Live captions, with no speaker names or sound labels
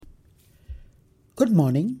Good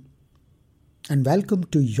morning and welcome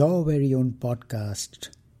to your very own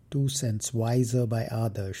podcast, 2 Cents Wiser by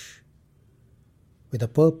Adarsh, with a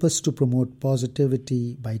purpose to promote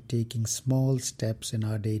positivity by taking small steps in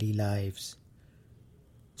our daily lives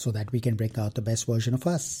so that we can bring out the best version of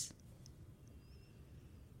us.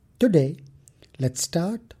 Today, let's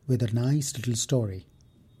start with a nice little story.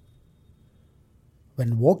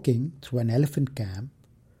 When walking through an elephant camp,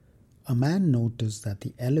 a man noticed that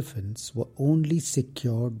the elephants were only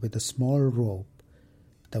secured with a small rope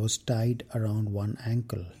that was tied around one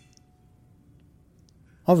ankle.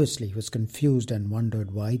 Obviously, he was confused and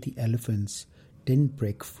wondered why the elephants didn't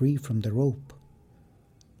break free from the rope,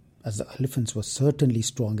 as the elephants were certainly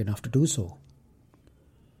strong enough to do so.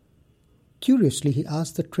 Curiously, he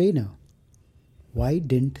asked the trainer, why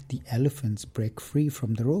didn't the elephants break free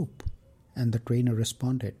from the rope? And the trainer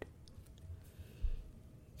responded,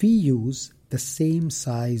 we use the same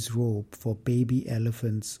size rope for baby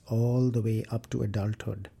elephants all the way up to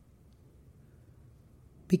adulthood.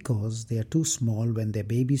 Because they are too small when they're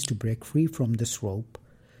babies to break free from this rope,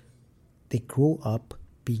 they grow up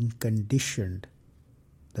being conditioned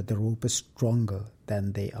that the rope is stronger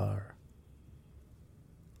than they are.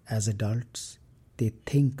 As adults, they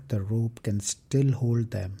think the rope can still hold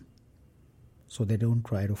them, so they don't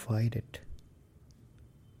try to fight it.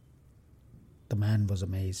 The man was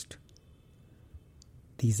amazed.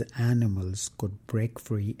 These animals could break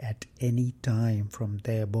free at any time from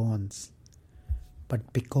their bonds,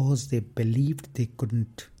 but because they believed they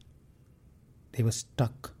couldn't, they were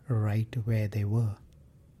stuck right where they were.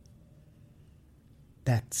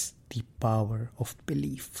 That's the power of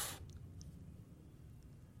belief.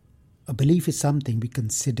 A belief is something we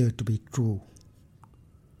consider to be true.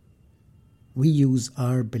 We use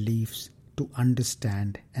our beliefs to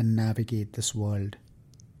understand and navigate this world.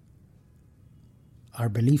 Our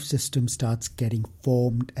belief system starts getting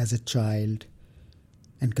formed as a child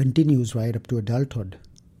and continues right up to adulthood.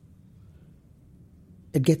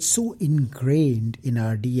 It gets so ingrained in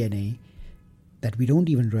our DNA that we don't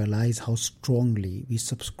even realize how strongly we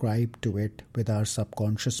subscribe to it with our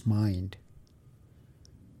subconscious mind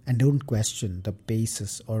and don't question the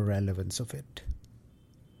basis or relevance of it.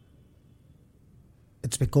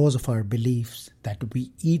 It's because of our beliefs that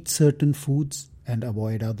we eat certain foods and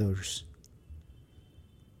avoid others.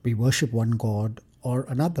 We worship one god or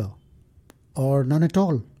another, or none at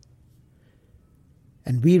all.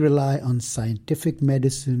 And we rely on scientific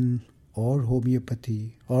medicine or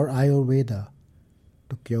homeopathy or Ayurveda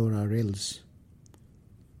to cure our ills.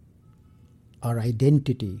 Our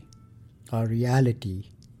identity, our reality,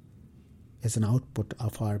 is an output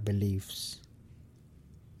of our beliefs.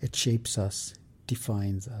 It shapes us,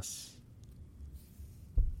 defines us.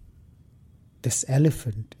 This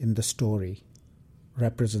elephant in the story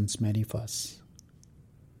represents many of us,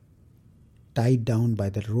 tied down by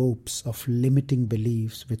the ropes of limiting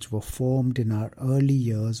beliefs which were formed in our early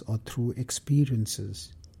years or through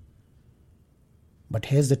experiences. But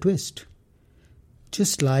here's the twist.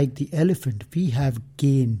 Just like the elephant, we have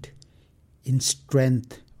gained in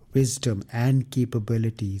strength, wisdom, and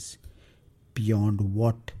capabilities beyond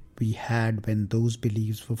what we had when those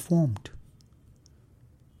beliefs were formed.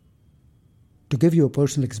 To give you a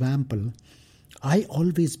personal example, I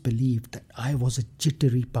always believed that I was a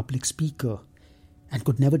jittery public speaker and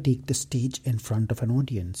could never take the stage in front of an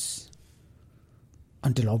audience.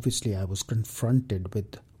 Until obviously I was confronted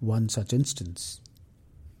with one such instance.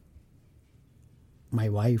 My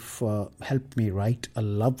wife helped me write a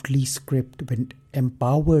lovely script that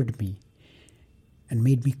empowered me and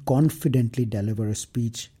made me confidently deliver a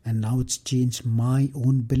speech, and now it's changed my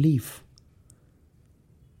own belief.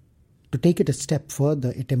 To take it a step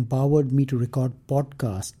further, it empowered me to record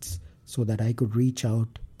podcasts so that I could reach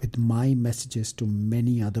out with my messages to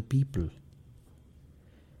many other people.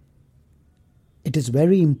 It is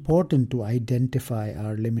very important to identify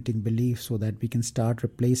our limiting beliefs so that we can start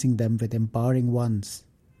replacing them with empowering ones.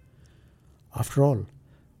 After all,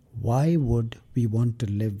 why would we want to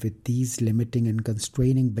live with these limiting and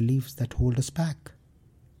constraining beliefs that hold us back,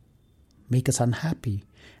 make us unhappy,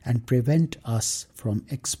 and prevent us from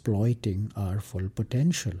exploiting our full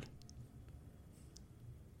potential?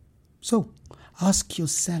 So, ask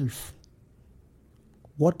yourself,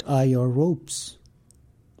 what are your ropes?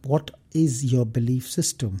 What is your belief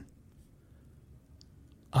system?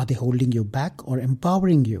 Are they holding you back or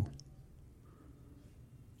empowering you?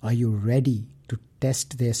 Are you ready to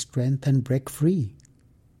test their strength and break free?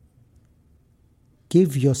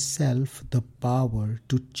 Give yourself the power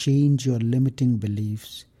to change your limiting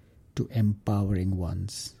beliefs to empowering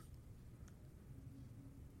ones.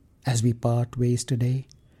 As we part ways today,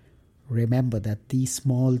 remember that these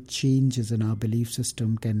small changes in our belief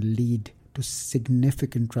system can lead to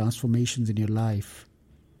significant transformations in your life,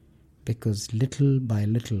 because little by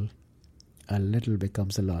little, a little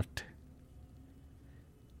becomes a lot.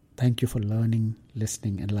 Thank you for learning,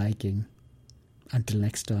 listening, and liking. Until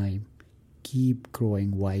next time, keep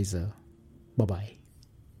growing wiser. Bye-bye.